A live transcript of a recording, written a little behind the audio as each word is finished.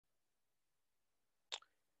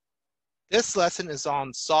This lesson is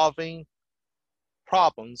on solving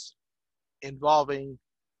problems involving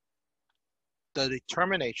the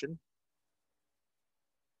determination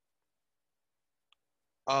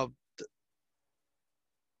of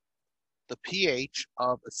the pH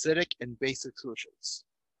of acidic and basic solutions.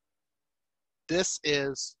 This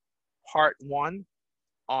is part 1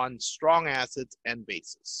 on strong acids and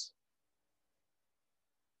bases.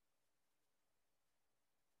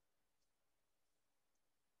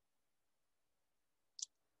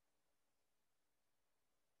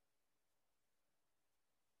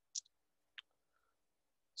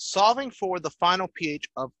 Solving for the final pH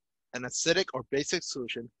of an acidic or basic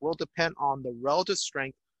solution will depend on the relative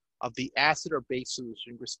strength of the acid or base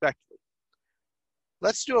solution, respectively.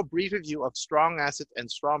 Let's do a brief review of strong acids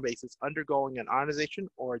and strong bases undergoing an ionization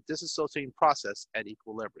or a dissociating process at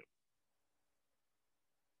equilibrium.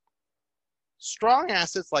 Strong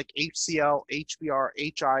acids like HCl, HBr,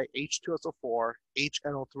 HI, H2SO4,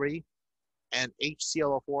 HNO3, and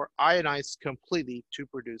HClO4 ionize completely to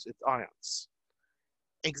produce its ions.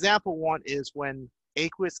 Example 1 is when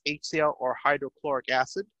aqueous HCl or hydrochloric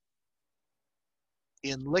acid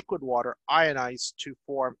in liquid water ionize to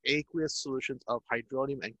form aqueous solutions of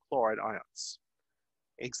hydronium and chloride ions.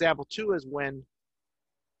 Example 2 is when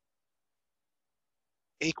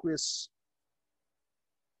aqueous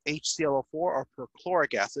HClO4 or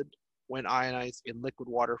perchloric acid, when ionized in liquid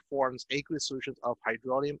water, forms aqueous solutions of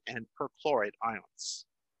hydronium and perchlorate ions.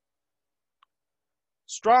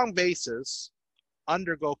 Strong bases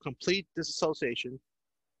undergo complete dissociation,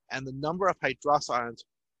 and the number of hydroxyl ions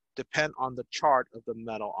depend on the charge of the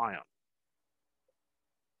metal ion.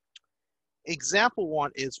 Example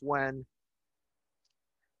 1 is when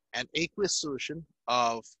an aqueous solution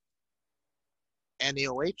of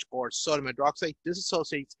NaOH or sodium hydroxide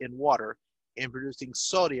dissociates in water in producing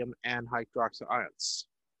sodium and hydroxyl ions.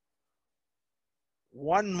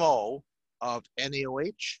 1 mole of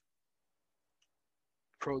NaOH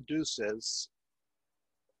produces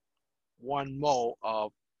 1 mole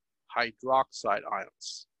of hydroxide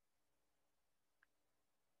ions.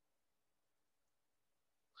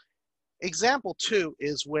 Example 2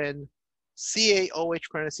 is when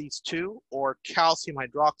CaOH(2) or calcium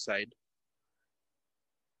hydroxide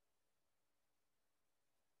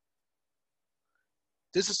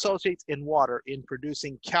dissociates in water in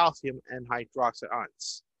producing calcium and hydroxide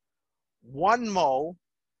ions. 1 mole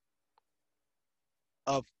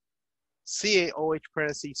of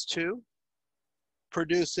CaOH(2)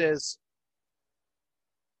 produces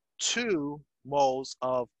 2 moles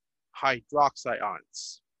of hydroxide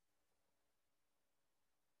ions.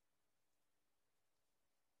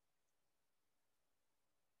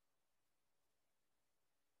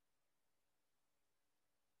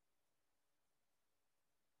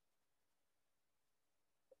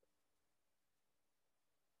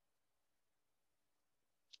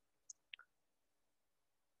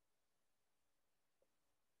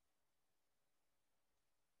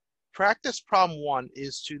 Practice problem 1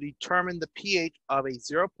 is to determine the pH of a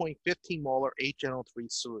 0.15 molar HNO3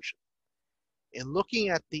 solution. In looking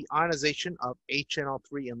at the ionization of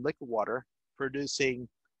HNO3 in liquid water, producing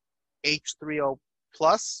H3O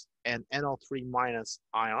plus and NO3 minus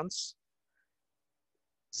ions,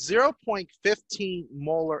 0.15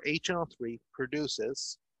 molar HNO3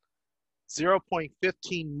 produces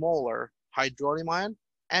 0.15 molar hydronium ion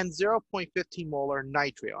and 0.15 molar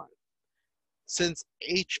nitrate ion. Since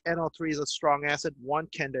HNO3 is a strong acid, one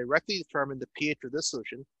can directly determine the pH of this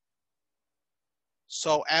solution.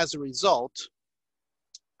 So as a result,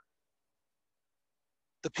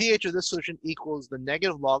 the pH of this solution equals the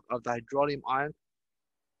negative log of the hydronium ion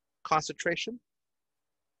concentration,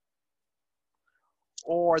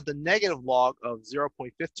 or the negative log of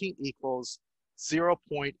 0.15 equals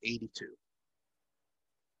 0.82.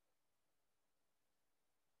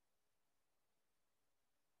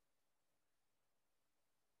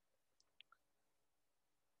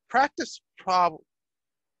 Practice problem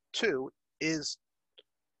 2 is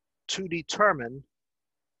to determine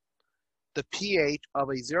the pH of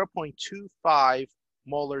a 0.25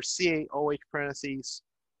 molar CaOH(2)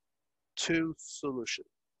 solution.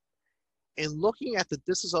 In looking at the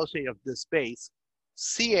dissociation of this base,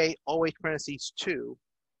 CaOH(2)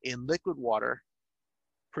 in liquid water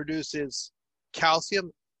produces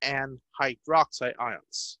calcium and hydroxide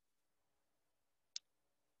ions.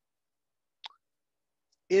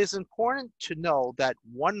 It is important to know that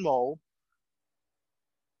 1 mole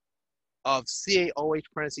of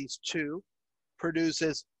CaOH(2)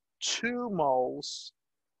 produces 2 moles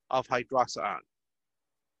of hydroxide ion.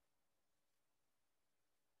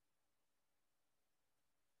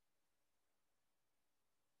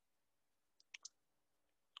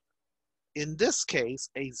 In this case,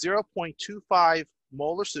 a 0.25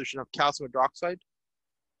 molar solution of calcium hydroxide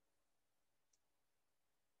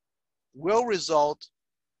will result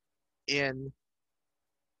in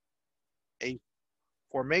a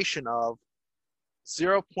formation of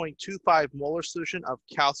 0.25 molar solution of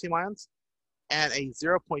calcium ions and a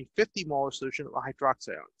 0.50 molar solution of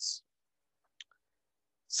hydroxide ions.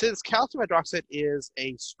 Since calcium hydroxide is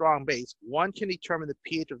a strong base, one can determine the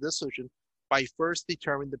pH of this solution by first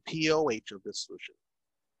determining the pOH of this solution.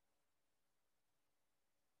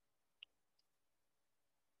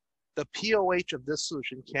 The pOH of this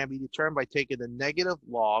solution can be determined by taking the negative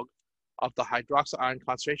log of the hydroxide ion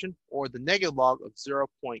concentration, or the negative log of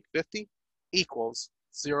 0.50 equals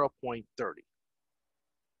 0.30.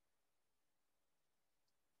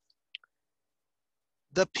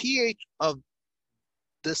 The pH of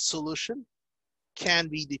this solution can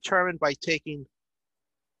be determined by taking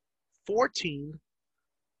 14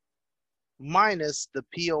 minus the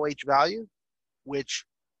pOH value, which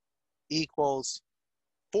equals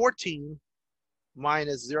 14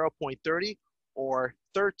 minus 0.30, or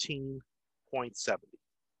 13.70.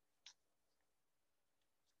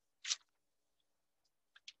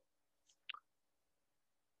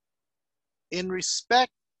 In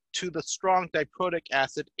respect to the strong diprotic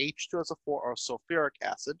acid H2SO4 or sulfuric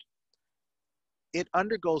acid, it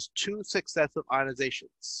undergoes two successive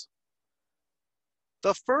ionizations.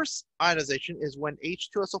 The first ionization is when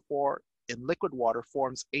H2SO4 in liquid water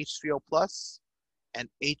forms H3O plus and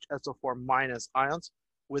HSO4 minus ions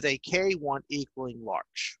with a K1 equaling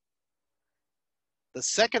large. The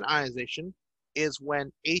second ionization is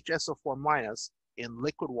when HSO4 minus in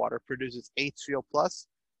liquid water produces H3O plus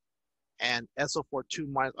and SO4 2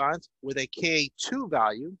 minus ions with a Ka2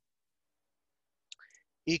 value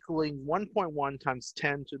equaling 1.1 times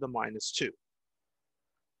 10 to the minus 2.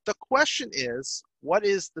 The question is, what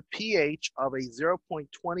is the pH of a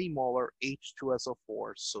 0.20 molar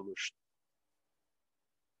H2SO4 solution?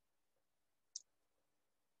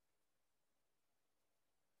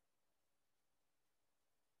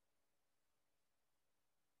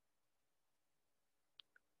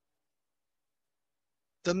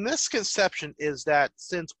 The misconception is that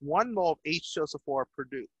since 1 mole of H2SO4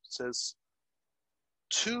 produces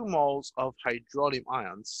 2 moles of hydronium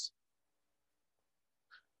ions,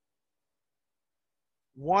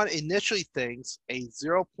 one initially thinks a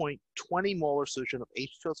 0.20 molar solution of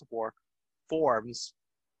H2SO4 forms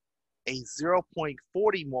a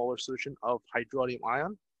 0.40 molar solution of hydronium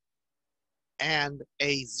ion and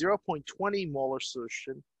a 0.20 molar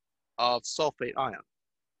solution of sulfate ion.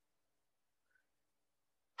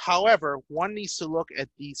 However, one needs to look at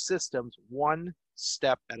these systems one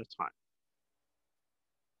step at a time.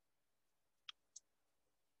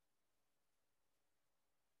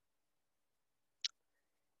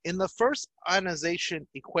 In the first ionization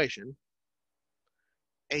equation,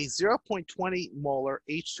 a 0.20 molar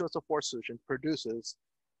H2SO4 solution produces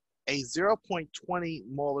a 0.20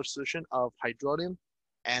 molar solution of hydronium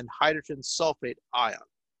and hydrogen sulfate ion.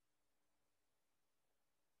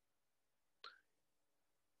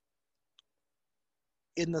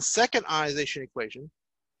 In the second ionization equation,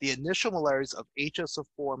 the initial molarities of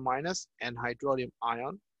HSO4 minus and hydronium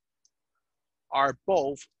ion are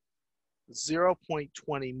both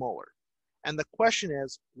 0.20 molar. And the question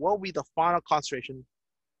is, what will be the final concentration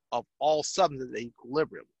of all substances at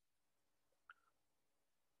equilibrium?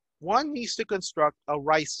 One needs to construct a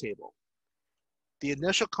Rice table. The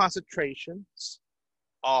initial concentrations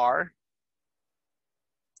are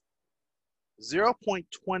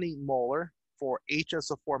 0.20 molar for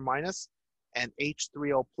HSO4 minus and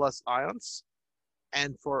H3O plus ions,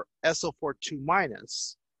 and for SO4 2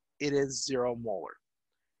 minus, it is 0 molar.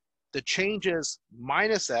 The change is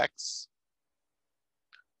minus X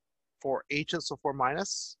for HSO4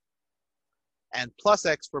 minus and plus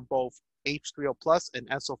X for both H3O plus and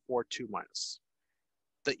SO4 2 minus.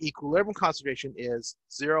 The equilibrium concentration is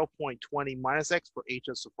 0.20 minus X for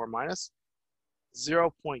HSO4 minus,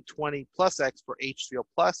 0.20 plus X for H3O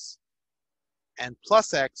plus, and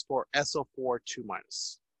plus X for SO4 2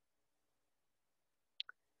 minus.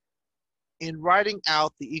 In writing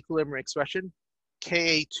out the equilibrium expression,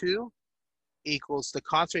 Ka2 equals the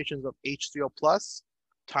concentrations of H3O plus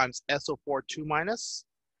times SO4 2 minus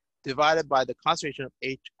divided by the concentration of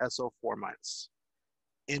HSO4 minus.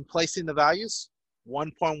 In placing the values,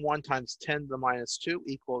 1.1 times 10 to the minus 2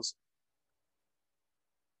 equals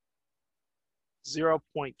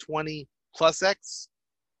 0.20 plus X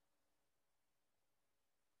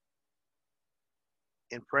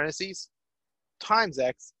in parentheses times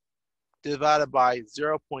X divided by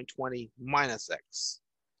 0.20 minus X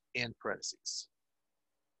in parentheses.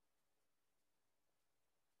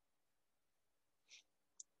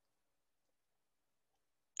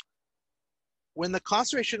 When the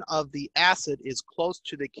concentration of the acid is close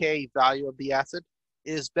to the K value of the acid,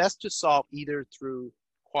 it is best to solve either through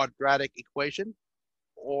quadratic equation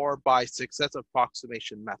or by successive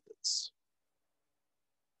approximation methods.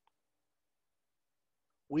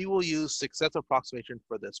 We will use successive approximation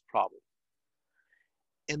for this problem.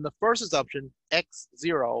 In the first assumption,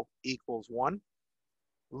 x0 equals 1,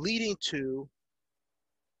 leading to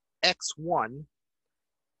x1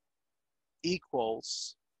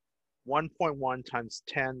 equals 1.1 times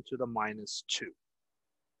 10 to the minus 2.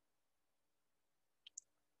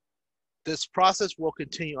 This process will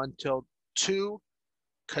continue until two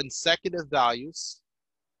consecutive values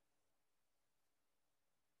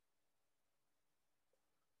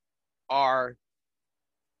are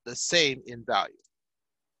the same in value.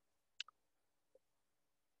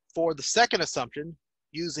 For the second assumption,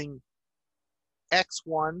 using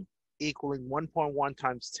x1 equaling 1.1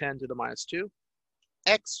 times 10 to the minus 2,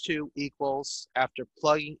 x2 equals, after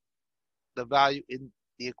plugging the value in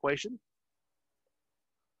the equation,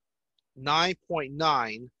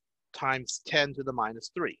 9.9 times 10 to the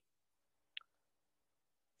minus 3.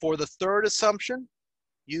 For the third assumption,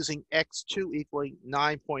 using x2 equaling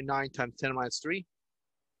 9.9 times 10 to the minus 3,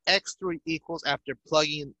 x3 equals, after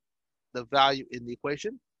plugging in the value in the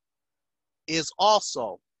equation, is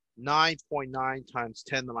also 9.9 times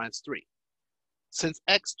 10 to the minus 3. Since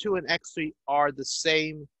x2 and x3 are the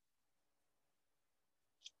same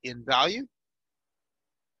in value,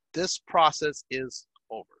 this process is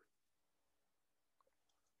over.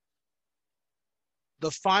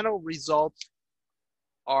 The final results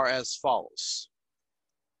are as follows.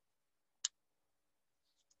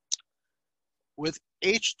 With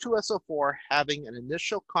H2SO4 having an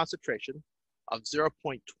initial concentration of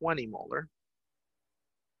 0.20 molar,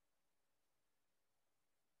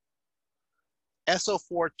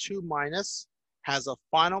 SO4 2 minus has a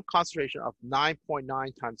final concentration of 9.9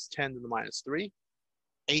 times 10 to the minus 3.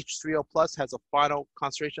 H3O plus has a final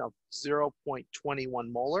concentration of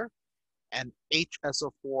 0.21 molar, and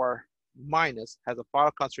HSO4 minus has a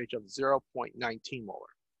final concentration of 0.19 molar.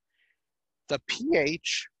 The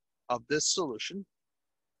pH of this solution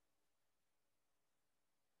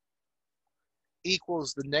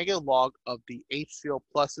equals the negative log of the H3O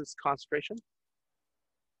plus's concentration,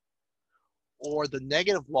 or the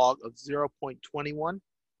negative log of 0.21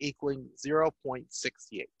 equaling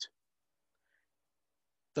 0.68.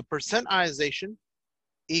 The percent ionization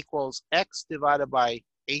equals X divided by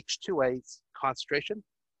H2A's concentration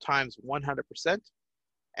times 100%.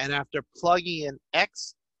 And after plugging in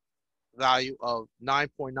X value of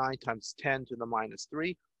 9.9 times 10 to the minus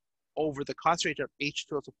 3 over the concentration of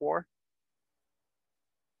H2SO4,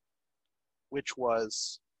 which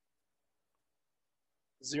was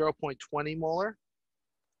 0.20 molar,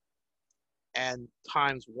 and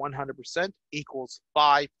times 100% equals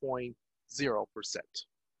 5.0%.